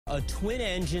A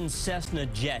twin-engine Cessna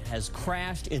jet has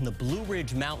crashed in the Blue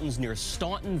Ridge Mountains near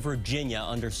Staunton, Virginia,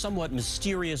 under somewhat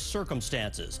mysterious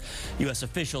circumstances. U.S.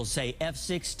 officials say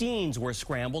F-16s were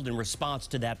scrambled in response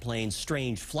to that plane's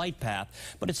strange flight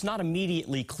path, but it's not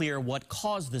immediately clear what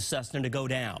caused the Cessna to go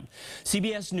down.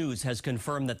 CBS News has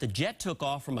confirmed that the jet took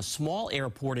off from a small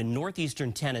airport in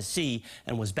northeastern Tennessee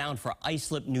and was bound for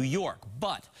Islip, New York.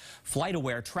 But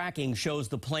FlightAware tracking shows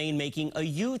the plane making a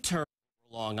U-turn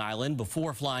Long Island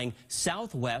before flying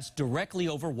southwest directly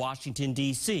over Washington,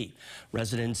 D.C.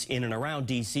 Residents in and around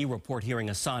D.C. report hearing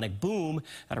a sonic boom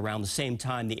at around the same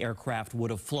time the aircraft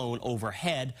would have flown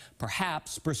overhead,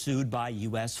 perhaps pursued by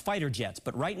U.S. fighter jets.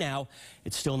 But right now,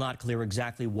 it's still not clear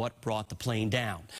exactly what brought the plane down.